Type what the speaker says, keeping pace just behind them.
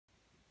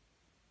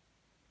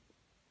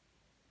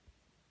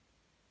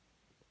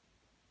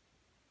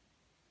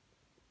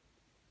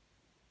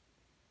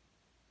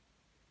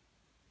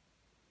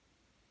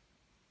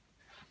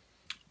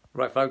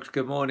Right folks,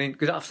 good morning,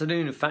 good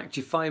afternoon. In fact,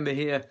 you find me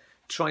here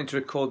trying to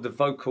record the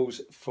vocals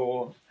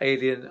for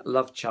Alien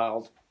Love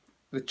Child.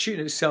 The tune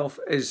itself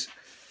is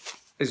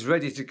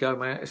ready to go,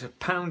 man. It's a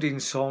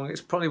pounding song.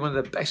 It's probably one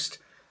of the best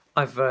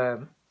I've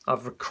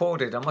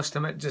recorded, I must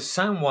admit, just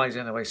sound-wise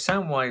anyway.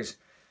 Sound-wise,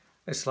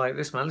 it's like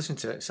this, man. Listen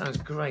to it. It sounds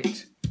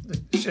great.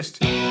 It's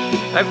just,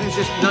 everything's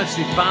just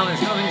nicely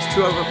balanced. Nothing's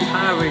too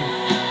overpowering.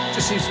 It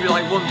just seems to be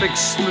like one big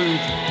smooth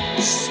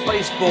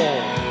space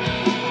ball.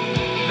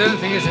 The other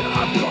thing is that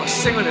I've got to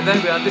sing on it. There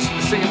we are. Listen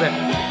to sing a bit.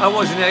 I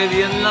was an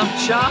alien love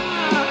child.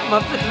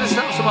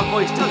 That's what my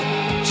voice does.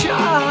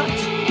 Child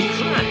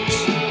cracks.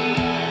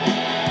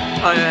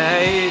 An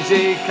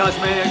hazy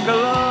cosmic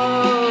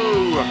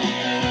glow.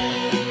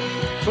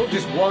 Thought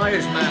just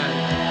wires,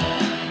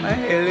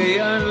 man.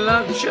 Alien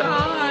love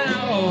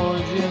child,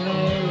 you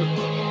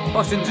know.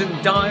 Buttons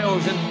and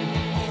dials and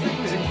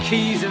things and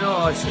keys and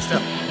all. It's just a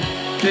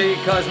hazy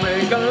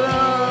cosmic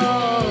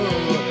glow.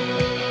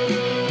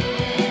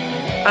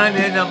 And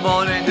in the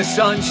morning the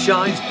sun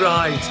shines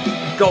bright,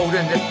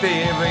 golden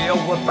ethereal,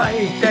 we're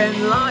bathed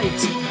in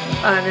light.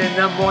 And in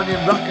the morning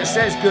Rucker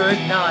says good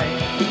night,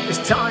 it's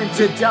time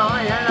to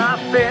die and I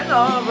feel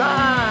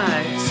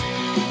alright.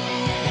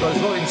 Got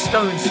his Rolling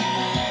Stones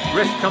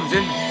riff comes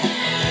in.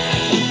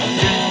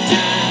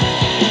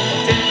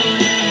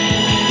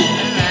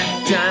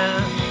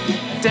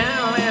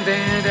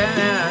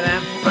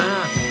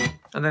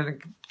 And then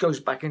it goes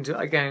back into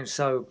it again.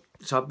 So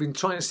I've been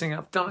trying to sing it.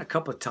 I've done it a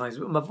couple of times,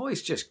 but my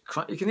voice just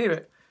cracks. You can hear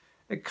it.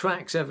 It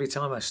cracks every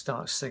time I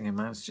start singing,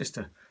 man. It's just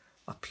a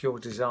pure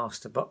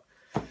disaster. But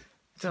I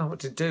don't know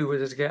what to do,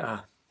 whether to get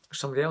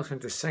somebody else in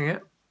to sing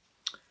it.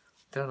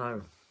 Don't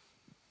know.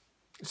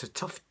 It's a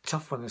tough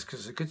one, this, because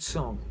it's a good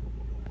song.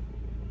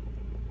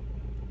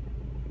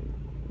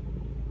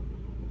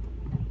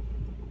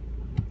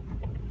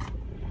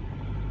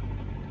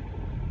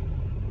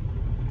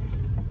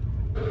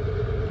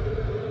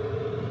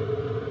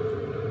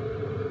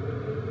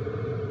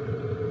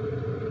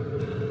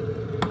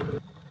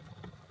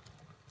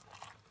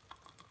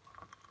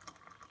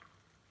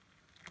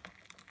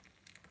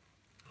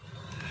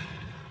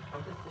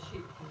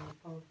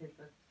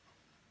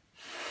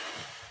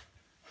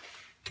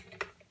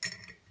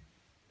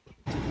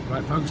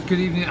 Right folks, good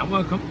evening and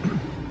welcome.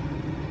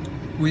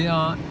 We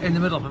are in the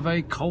middle of a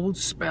very cold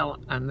spell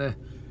and the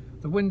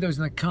windows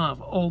in the car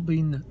have all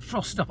been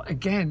frosted up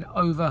again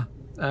over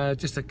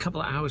just a couple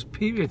of hours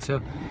period.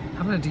 So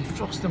I'm going to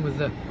defrost them with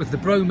the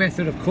Bro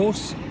method, of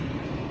course.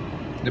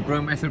 The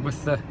Bro method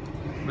with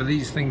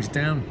these things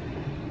down.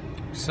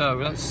 So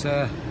let's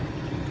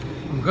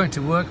I'm going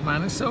to work,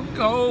 man. It's so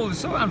cold.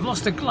 So I've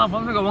lost a glove.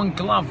 I've only got one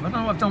glove. I don't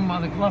know what I've done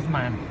with the glove,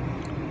 man.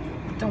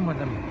 I'm done with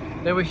them.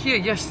 They were here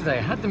yesterday.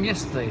 I had them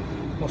yesterday.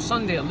 Or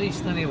Sunday at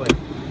least, anyway.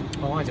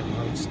 Oh, I don't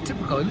know. It's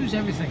typical. I lose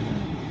everything.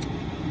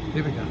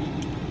 Here we go.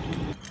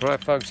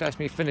 Right, folks. That's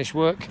me finished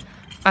work.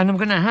 And I'm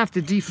going to have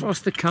to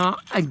defrost the car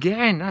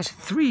again. That's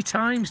 3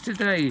 times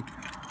today.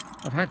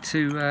 I've had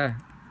to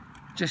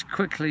just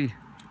quickly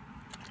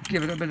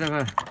give it a bit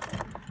of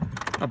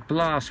a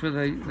blast with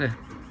the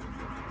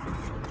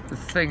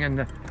thing.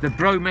 And the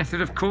Bro method,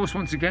 of course,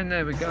 once again.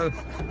 There we go.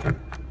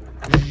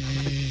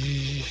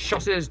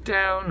 Chasseurs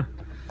down.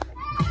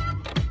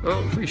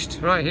 Oh, fished.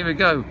 Right, here we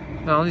go.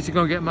 Now I need to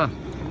go and get my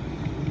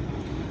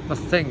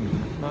thing.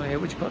 What do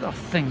you call that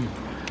thing?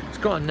 It's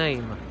got a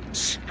name.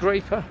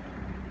 Scraper.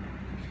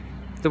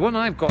 The one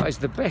I've got is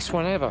the best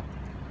one ever.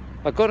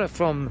 I got it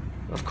from,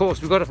 of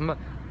course, we got it from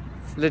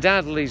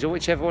Ledadley's or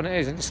whichever one it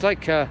is, and it's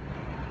like it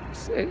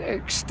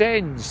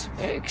extends.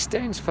 It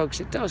extends, folks.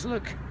 It does.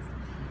 Look.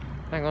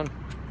 Hang on.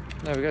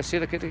 There we go. See,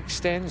 look, it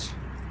extends.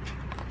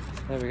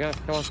 There we go.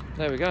 Come on.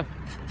 There we go.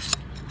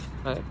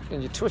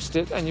 And you twist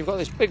it and you've got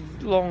this big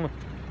long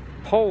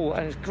pole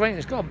and it's great.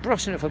 It's got a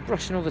brush in it for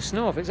brushing all the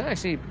snow off. It's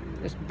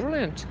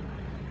brilliant.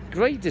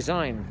 Great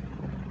design.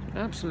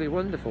 Absolutely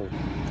wonderful.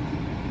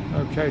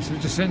 Okay, so we're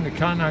just in the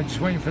car now, just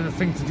waiting for the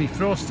thing to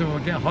defrost and we'll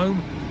get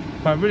home.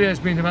 But it really has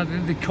been about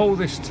the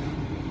coldest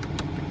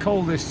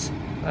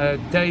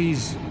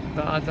days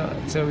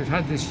that we've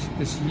had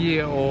this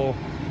year, or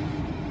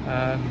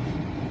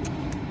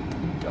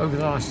over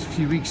the last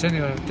few weeks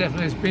anyway. It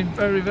definitely has been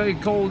very, very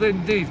cold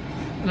indeed.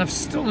 And I've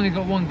still only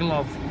got one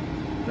glove.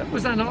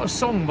 Was that not a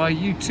song by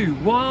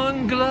U2?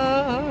 One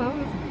glove,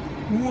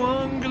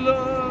 one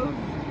glove.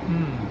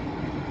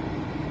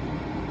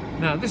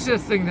 Now this is a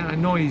thing that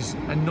annoys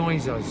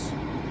us.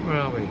 Where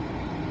are we?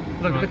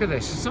 Look at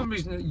this. For some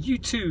reason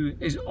U2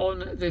 is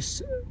on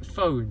this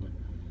phone.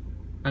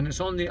 And it's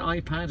on the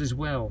iPad as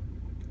well.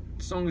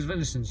 Songs of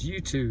Innocence,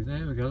 U2.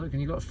 There we go. Look,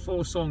 and you've got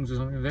 4 songs or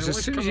something there. So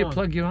as soon as you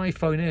plug your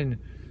iPhone in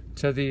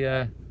to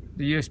the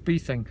USB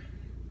thing,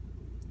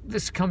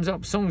 this comes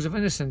up, Songs of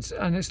Innocence,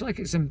 and it's like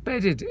it's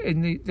embedded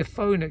in the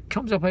phone. It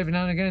comes up every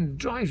now and again,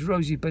 drives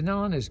Rosie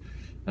bananas.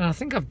 And I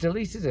think I've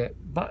deleted it,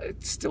 but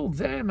it's still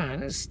there,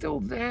 man. It's still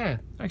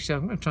there. Actually,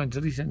 I'm going to try and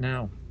delete it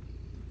now.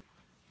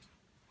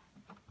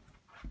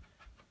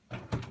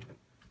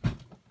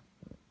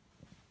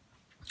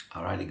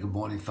 Alrighty, good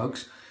morning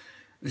folks.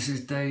 This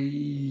is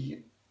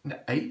day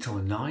 8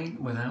 or 9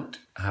 without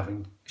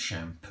having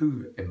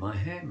shampoo in my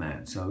hair,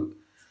 man. So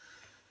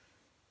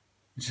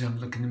just have a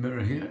look in the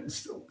mirror here. It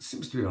still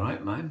seems to be all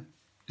right, man.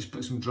 Just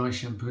put some dry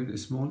shampoo in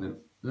this morning.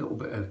 A little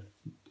bit of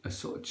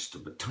just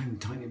a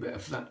tiny bit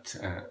of that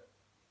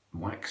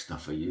wax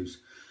stuff I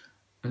use,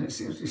 and it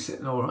seems to be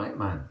sitting all right,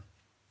 man.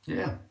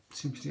 Yeah, it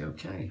seems to be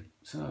okay.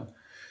 So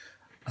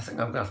I think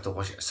I'm gonna have to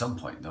wash it at some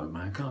point, though,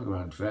 man. I can't go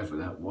around forever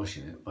without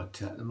washing it.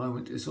 But at the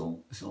moment, it's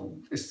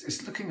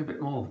looking a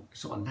bit more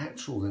sort of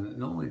natural than it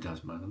normally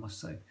does, man. I must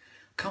say.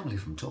 Can't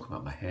believe I'm talking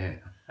about my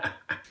hair.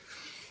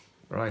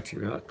 Right,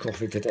 here we are,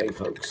 coffee today,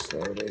 folks.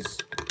 There it is,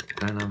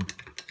 and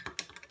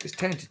it's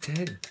 10 to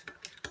 10,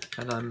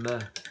 and I'm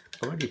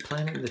already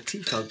planning the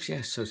tea, folks.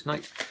 Yes, so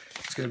tonight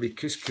it's going to be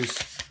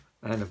couscous,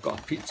 and I've got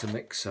a pizza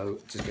mix, so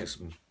just get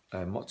some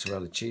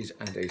mozzarella cheese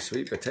and a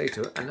sweet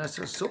potato, and that's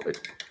sorted.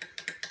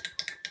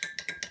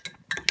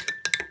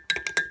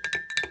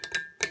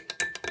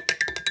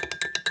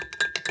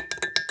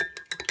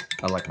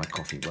 I like my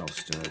coffee well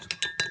stirred.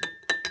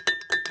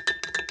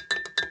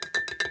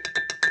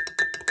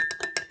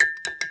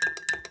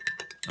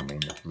 I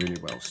mean,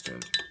 really well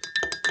stirred.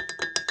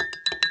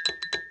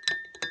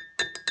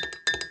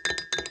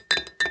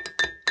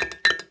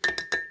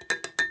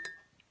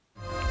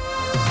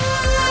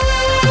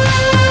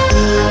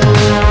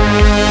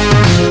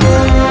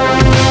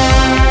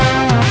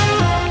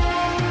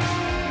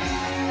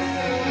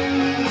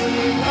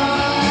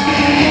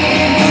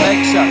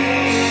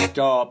 Alexa,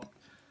 stop.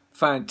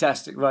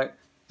 Fantastic, right?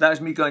 That was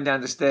me going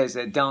down the stairs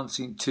there,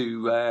 dancing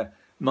to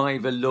My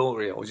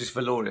Veloria, or just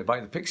Veloria by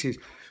the Pixies.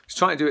 I was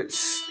trying to do it.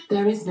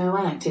 There is no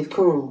active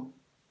call.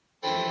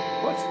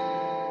 What?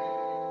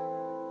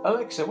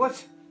 Alexa,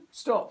 what?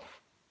 Stop.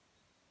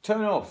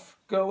 Turn off.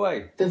 Go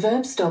away. The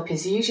verb stop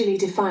is usually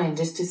defined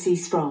as to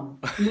cease from,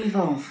 leave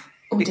off,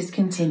 or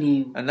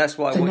discontinue. And that's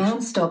why the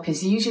noun stop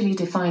is usually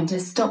defined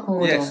as stop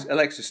order. Yes,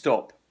 Alexa,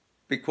 stop.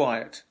 Be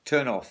quiet.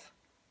 Turn off.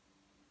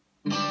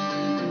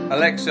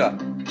 Alexa,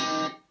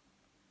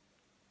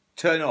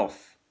 turn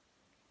off.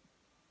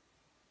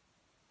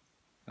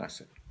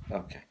 That's it.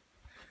 Okay.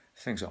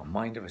 Thing's got a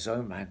mind of its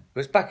own, man.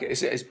 But it's back.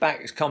 It's back.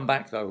 It's come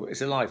back though.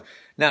 It's alive.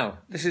 Now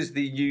this is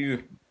the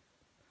new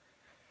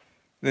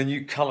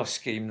colour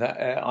scheme that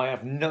I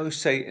have no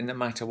say in the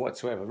matter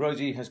whatsoever.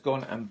 Rosie has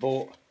gone and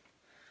bought.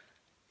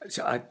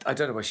 So I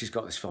don't know where she's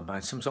got this from,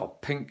 man. Some sort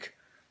of pink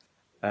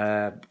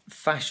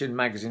fashion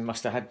magazine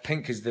must have had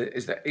pink is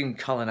the in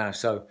colour now.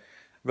 So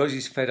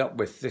Rosie's fed up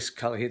with this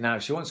colour here now.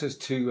 She wants us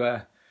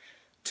to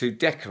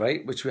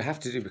decorate, which we have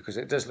to do because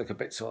it does look a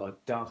bit sort of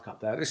dark up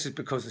there. This is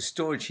because the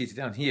storage heater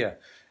down here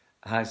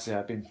has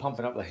been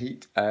pumping up the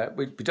heat.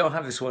 We don't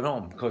have this one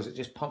on because it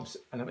just pumps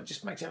and it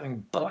just makes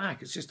everything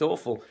black. It's just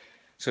awful.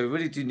 So we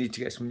really do need to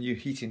get some new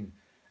heating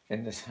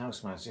in this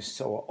house, man. It's just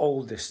so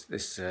old. It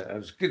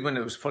was good when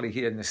it was fully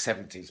here in the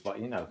 70s, but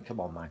you know, come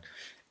on, man.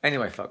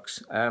 Anyway,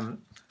 folks,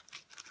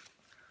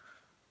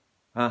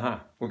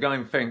 we're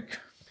going pink.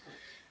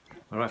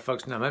 All right,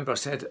 folks, now remember I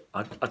said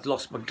I'd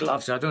lost my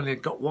gloves. I'd only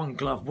got one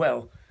glove.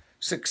 Well,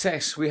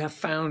 success, we have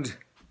found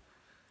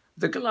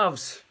the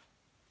gloves.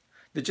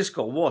 They just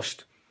got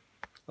washed.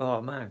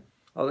 Oh, man.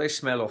 Oh, they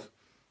smell of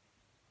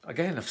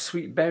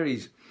sweet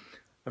berries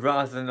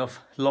rather than of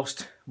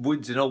lost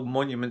woods and old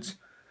monuments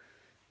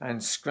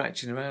and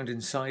scratching around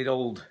inside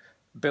old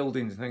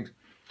buildings and things.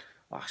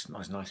 Oh, it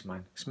smells nice,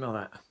 man. Smell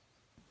that.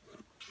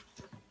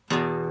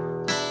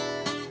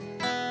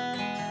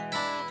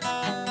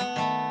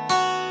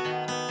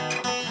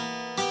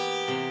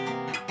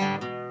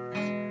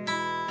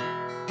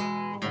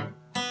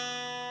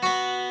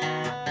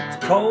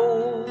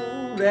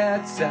 Cold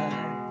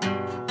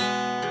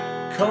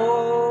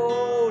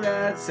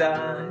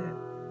outside,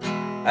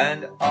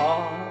 and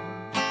all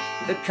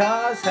the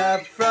cars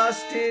have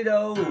frosted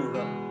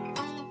over.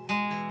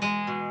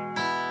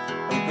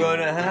 I'm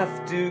gonna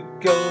have to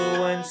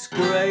go and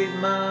scrape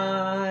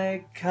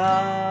my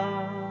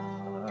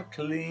car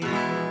clean.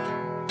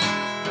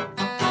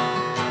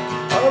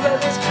 Oh,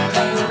 but it's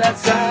cold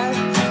outside.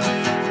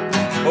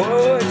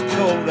 Oh, it's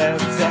cold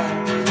outside.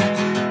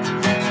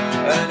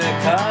 And the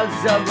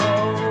cars are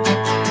all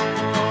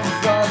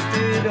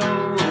frosted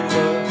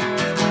over.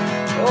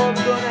 Oh, I'm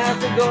gonna have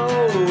to go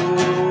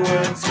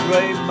and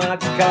scrape my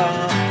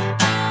car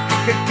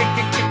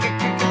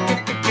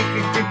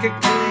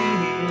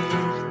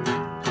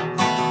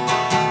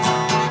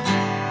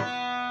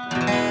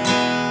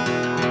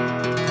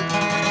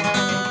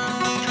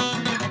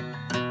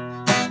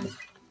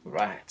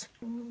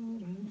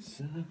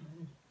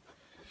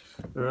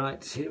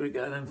Right, here we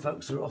go then,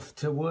 folks. We're off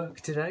to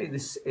work today.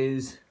 This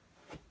is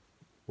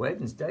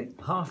Wednesday,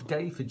 half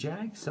day for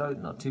Jag, so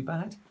not too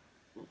bad.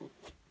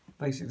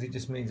 Basically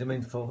just means I'm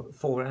in for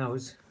 4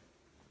 hours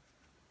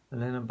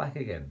and then I'm back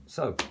again.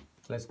 So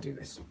let's do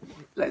this.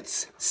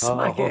 Let's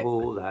smack it.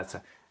 Oh, that's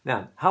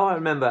now, how I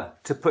remember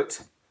to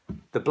put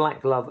the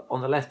black glove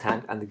on the left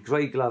hand and the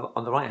grey glove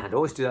on the right hand. I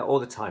always do that all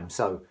the time.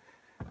 So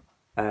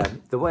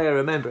the way I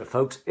remember it,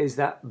 folks, is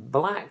that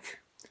black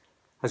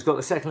has got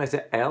the second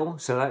letter L,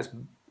 so that's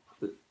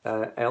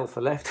L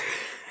for left.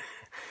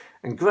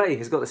 And grey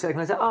has got the second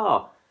letter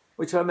R,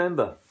 which I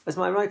remember as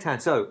my right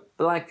hand. So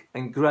black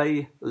and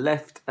grey,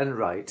 left and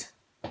right.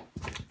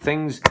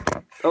 Things,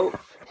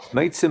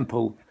 made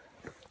simple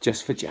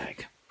just for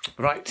Jag.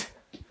 Right,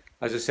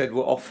 as I said,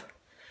 we're off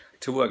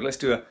to work. Let's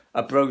do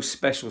a bro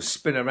special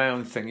spin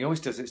around thing. He always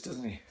does this,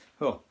 doesn't he?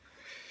 Oh,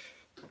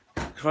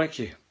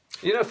 crikey.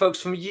 You know, folks,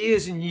 from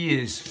years and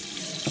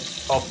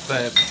years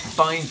of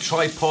buying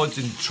tripods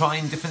and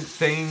trying different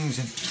things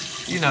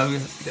and, you know,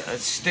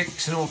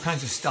 sticks and all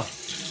kinds of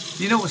stuff.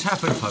 You know what's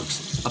happened,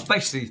 folks? I've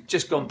basically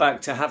just gone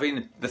back to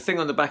having the thing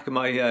on the back of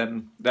my,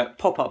 that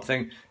pop-up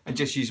thing, and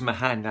just using my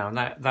hand now. And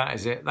that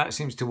is it. That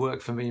seems to work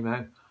for me,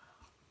 man.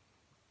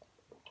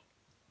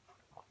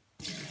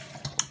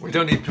 We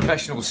don't need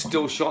professional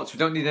still shots. We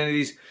don't need any of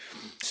these.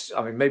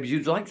 I mean, maybe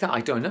you'd like that.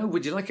 I don't know.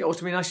 Would you like it all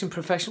to be nice and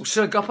professional?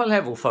 Should I go up a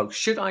level, folks?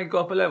 Should I go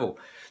up a level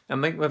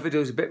and make my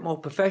videos a bit more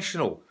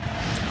professional?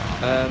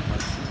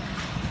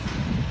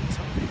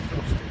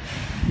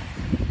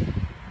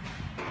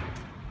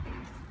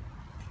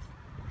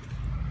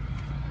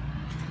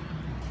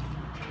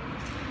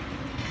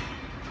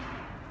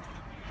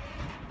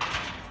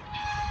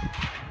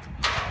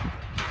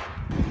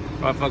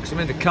 Right, folks, I'm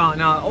in the car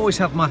now. I always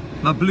have my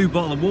blue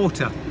bottle of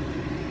water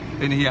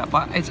in here,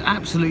 but it's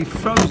absolutely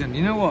frozen.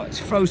 You know what? It's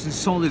frozen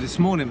solid this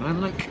morning,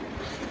 man. Look.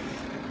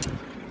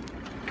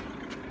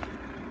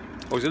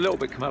 Oh, there's a little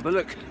bit come up, but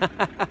look.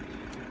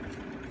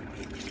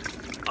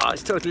 Oh,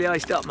 it's totally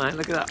iced up, man.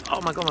 Look at that. Oh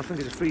my God, my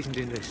fingers are freezing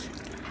doing this.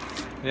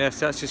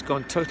 Yes, that's just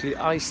gone totally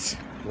iced.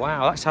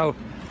 Wow, that's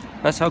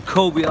how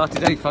cold we are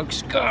today,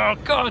 folks. Oh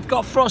God,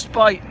 got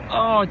frostbite.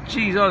 Oh,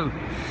 jeez, oh.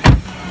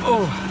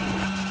 Oh.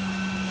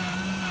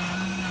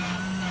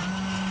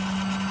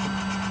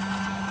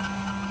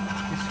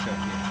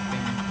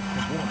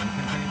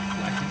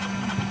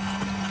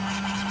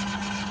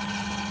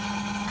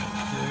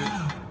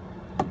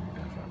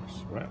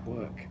 We're at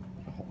work.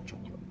 A hot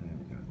chocolate. There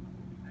we go.